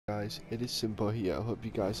guys, it is Simple here. I hope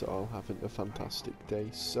you guys are all having a fantastic day.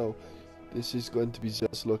 So this is going to be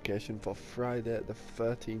Xur's location for Friday the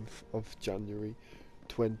 13th of January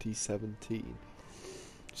 2017.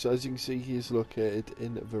 So as you can see, he is located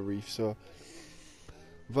in the reef. So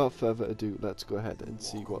without further ado, let's go ahead and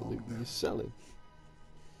see what loot he is selling.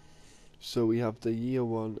 So we have the year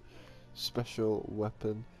 1 special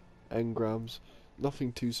weapon engrams.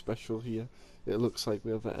 Nothing too special here. It looks like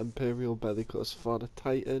we have an Imperial Bellicose for the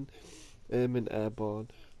Titan. Aiming airborne,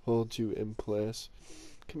 holds you in place.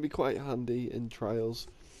 Can be quite handy in trials.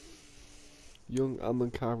 Young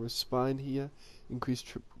Amankara's spine here. Increased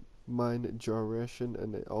trip mine duration,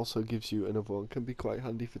 and it also gives you another one. Can be quite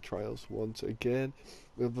handy for trials once again.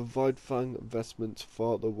 We have a Void Fang vestments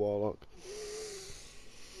for the Warlock.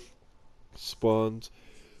 Spawns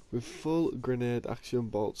with full grenade action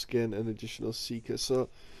bolts, gain an additional seeker. So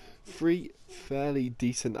 3 fairly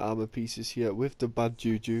decent armor pieces here with the bad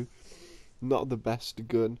juju. Not the best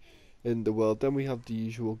gun in the world. Then we have the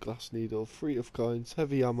usual glass needle, free of coins,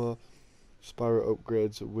 heavy ammo, Spyro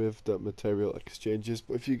upgrades with the material exchanges.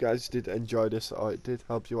 But if you guys did enjoy this or it did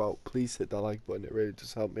help you out, please hit that like button. It really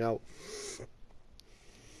does help me out.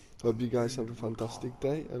 Hope you guys have a fantastic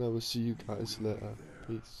day, and I will see you guys later.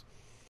 Peace.